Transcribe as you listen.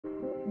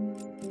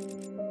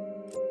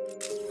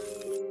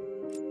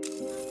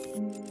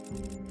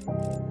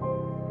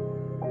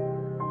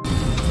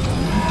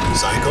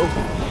Psycho?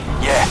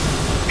 Yeah.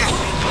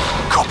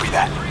 Copy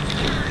that.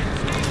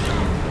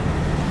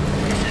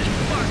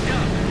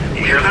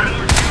 You hear that?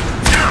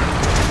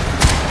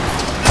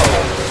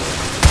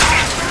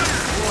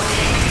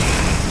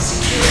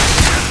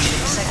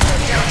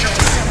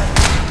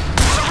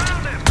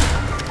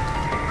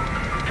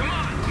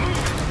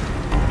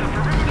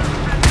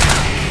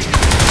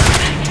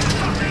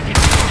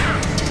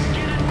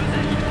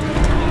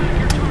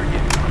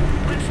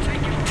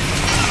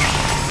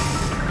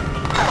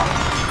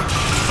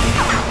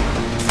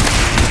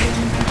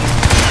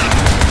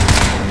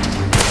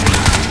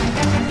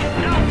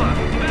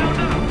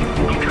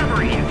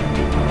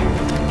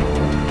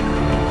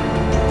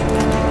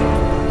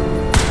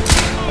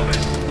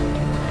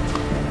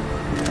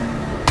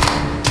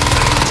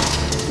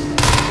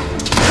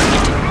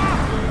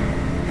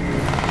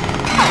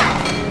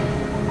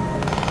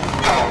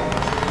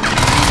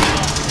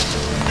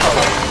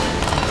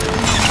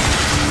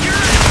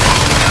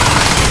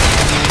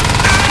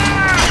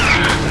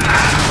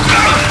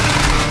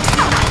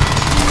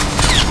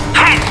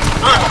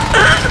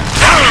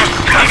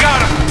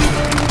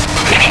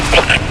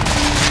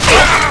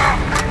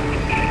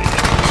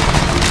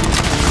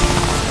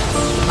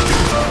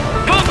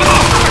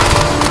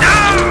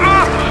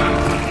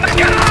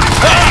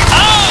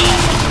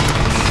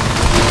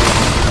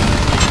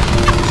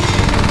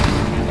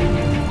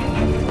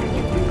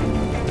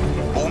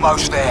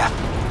 Almost there.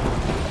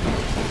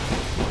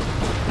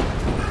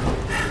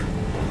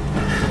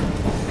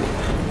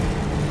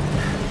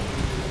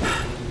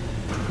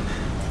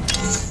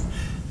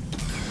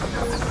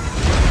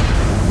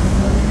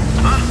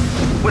 Huh?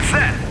 What's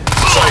that?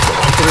 Psycho,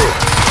 I'm through.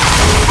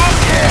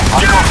 Yeah,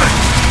 I'm confident.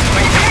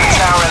 Meet me in the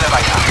tower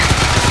elevator.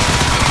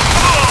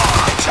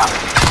 Heads up.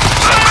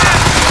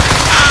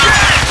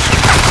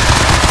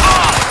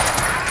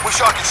 Wish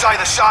I could say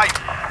the same.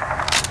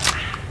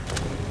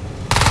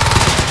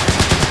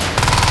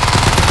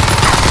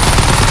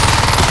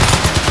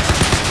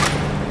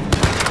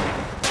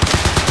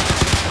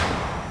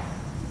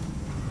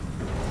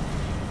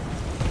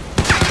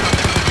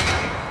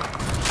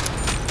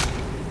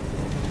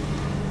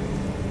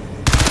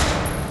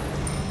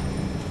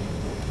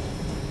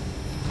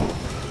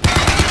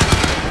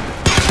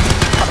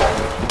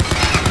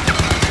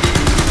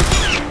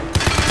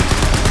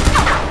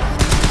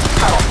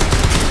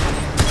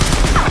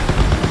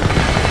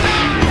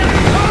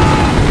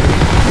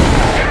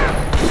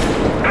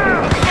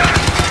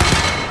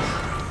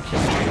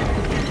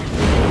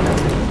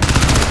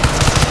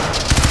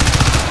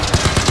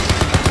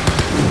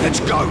 Let's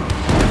go.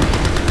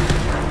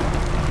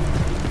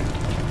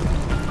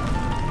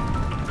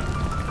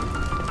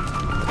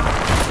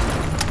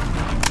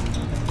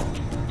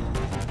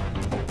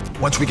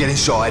 Once we get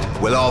inside,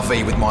 we'll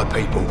RV with my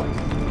people.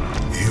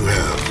 You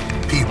have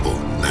people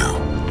now.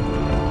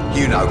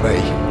 You know me.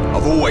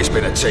 I've always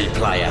been a team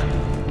player.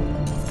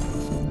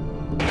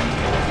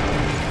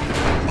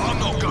 I'm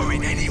not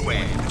going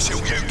anywhere until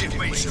you give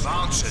me some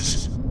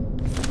answers.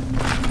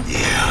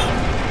 Yeah,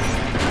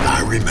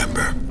 I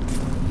remember.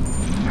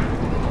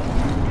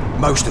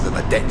 Most of them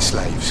are debt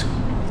slaves.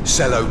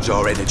 Cell owns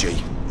our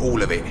energy,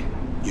 all of it.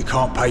 You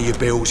can't pay your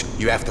bills,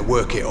 you have to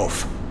work it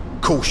off.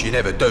 Of course you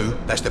never do,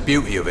 that's the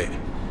beauty of it.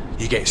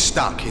 You get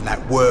stuck in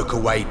that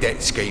work-away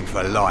debt scheme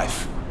for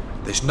life.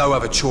 There's no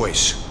other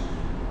choice.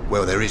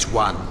 Well, there is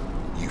one.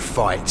 You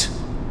fight.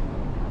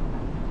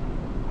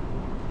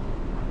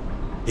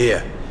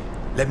 Here,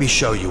 let me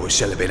show you what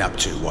Cell have been up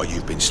to while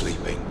you've been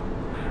sleeping.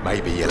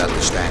 Maybe you'll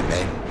understand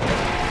then.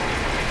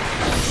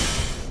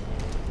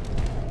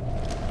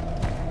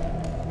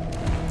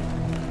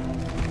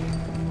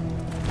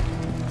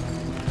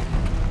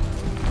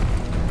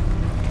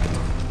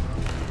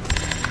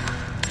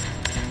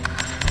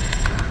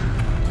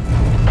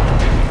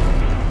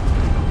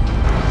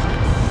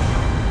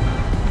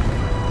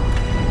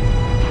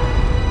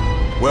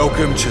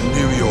 Welcome to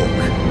New York,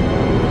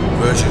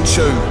 version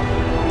 2.0.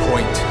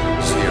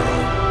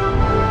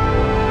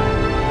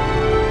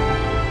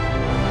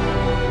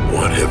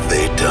 What have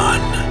they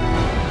done?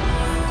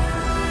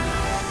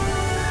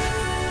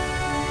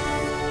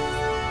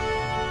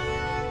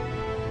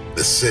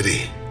 The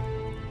city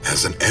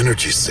has an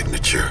energy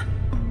signature.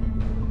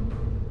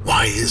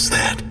 Why is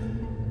that?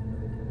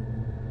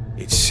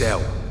 It's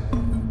Cell.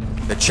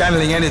 They're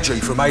channeling energy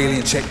from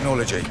alien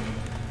technology,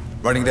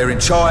 running their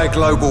entire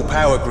global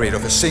power grid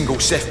off a single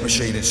Ceph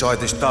machine inside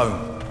this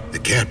dome.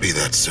 It can't be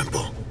that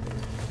simple.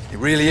 It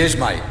really is,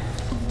 mate.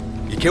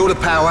 You kill the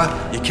power,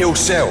 you kill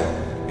Cell.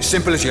 As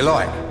simple as you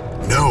like.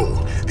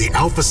 No, the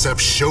Alpha Ceph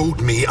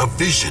showed me a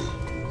vision.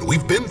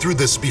 We've been through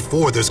this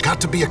before. There's got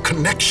to be a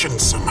connection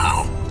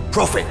somehow.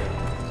 Prophet,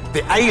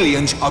 the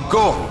aliens are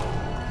gone.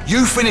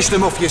 You finished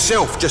them off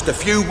yourself, just a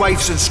few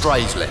waifs and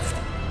strays left.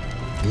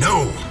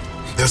 No,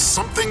 there's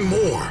something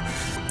more.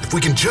 If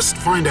we can just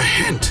find a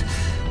hint.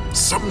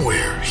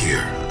 Somewhere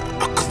here,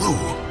 a clue.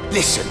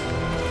 Listen,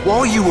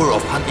 while you were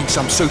off hunting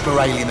some super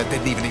alien that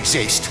didn't even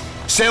exist,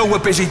 Cell were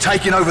busy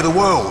taking over the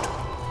world.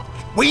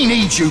 We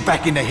need you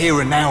back in the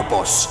here and now,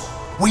 boss.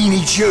 We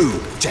need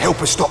you to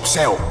help us stop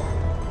Cell.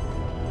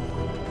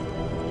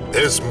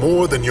 There's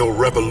more than your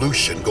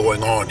revolution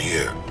going on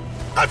here.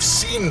 I've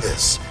seen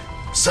this.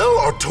 Cell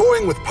are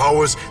toying with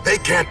powers they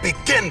can't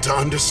begin to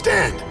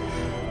understand.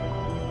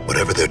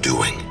 Whatever they're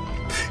doing,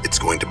 it's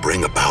going to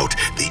bring about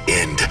the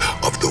end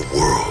of the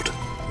world.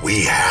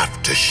 We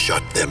have to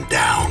shut them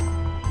down.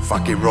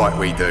 Fucking right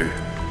we do.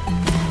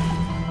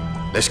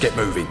 Let's get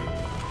moving.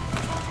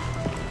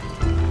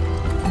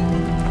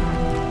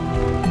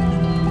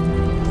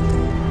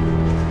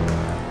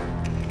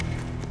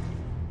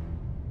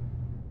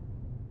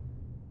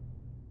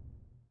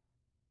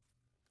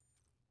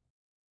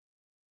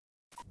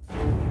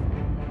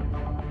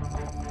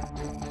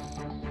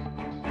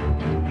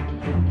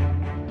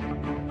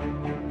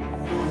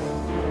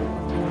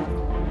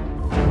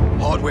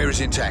 Hardware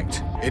is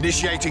intact.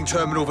 Initiating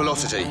terminal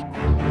velocity.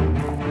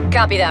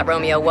 Copy that,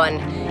 Romeo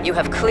 1. You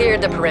have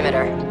cleared the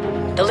perimeter.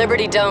 The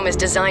Liberty Dome is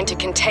designed to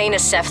contain a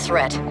Ceph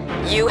threat.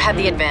 You have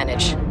the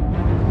advantage.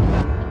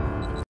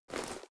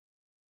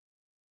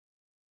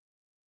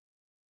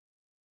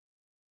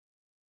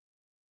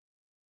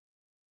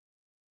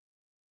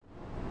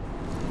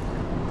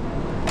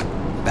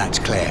 That's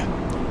Claire,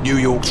 New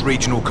York's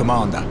regional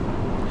commander.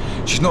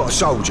 She's not a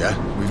soldier.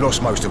 We've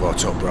lost most of our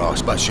top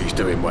brass, but she's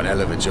doing one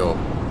hell of a job.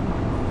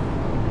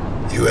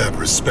 You have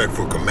respect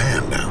for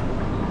command now.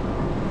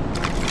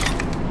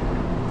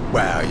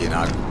 Well, you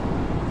know,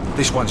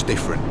 this one's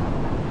different.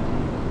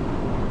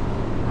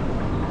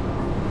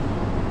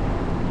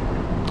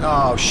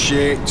 Oh,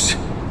 shit.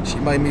 She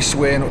made me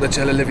swear not to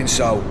tell a living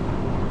soul.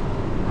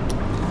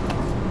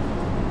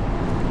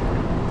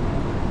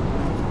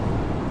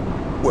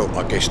 Well,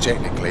 I guess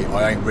technically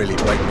I ain't really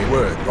breaking my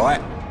word,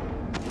 right?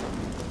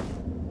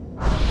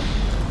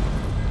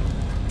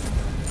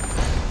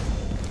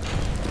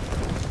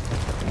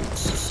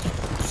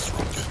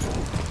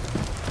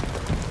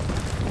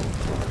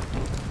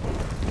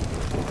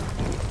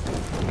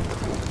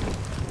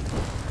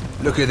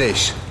 Look at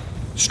this.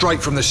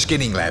 Straight from the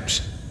skinning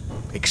labs.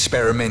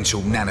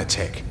 Experimental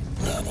nanotech.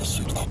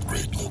 Nanosuit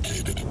upgrade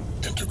located.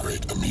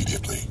 Integrate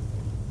immediately.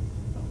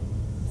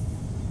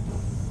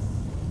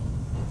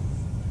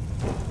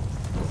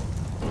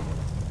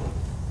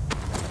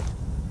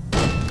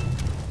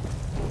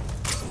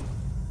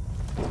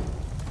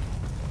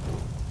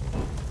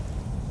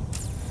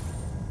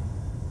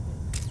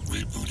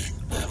 Rebooting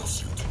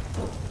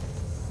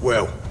nanosuit.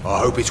 Well, I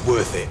hope it's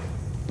worth it.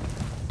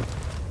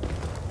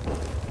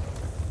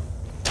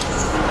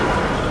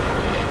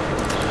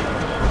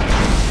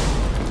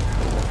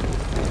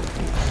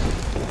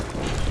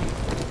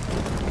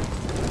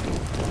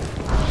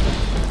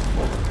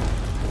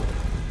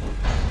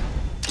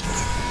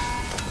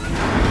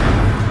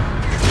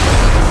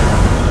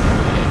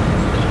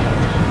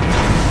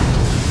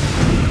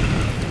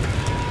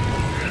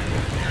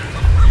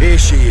 Here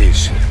she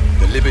is,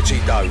 the Liberty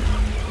Dome.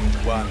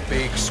 One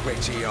big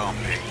sweaty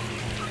armpit.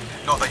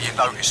 Not that you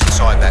noticed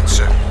inside that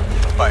suit,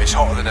 but it's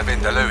hotter than a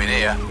vindaloo in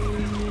here.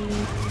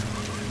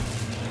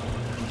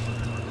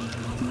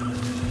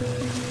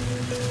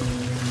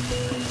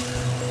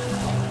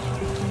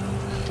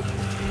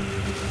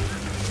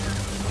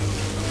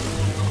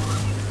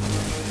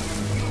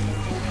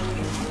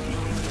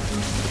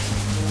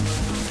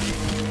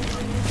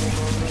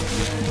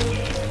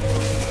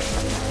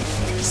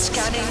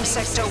 Scanning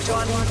Sector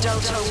 1,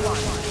 Delta 1.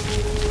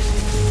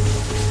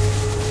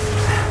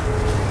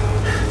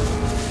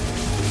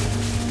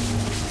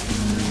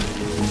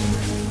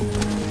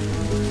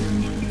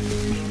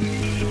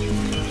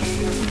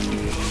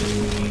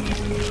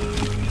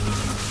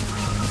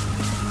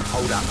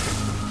 Hold up.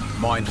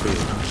 Minefield.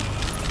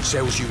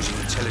 Cell's using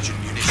intelligent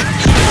munitions.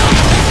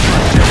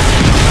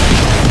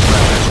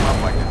 Well, that's one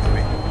way to do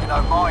it. You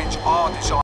know, mines are designed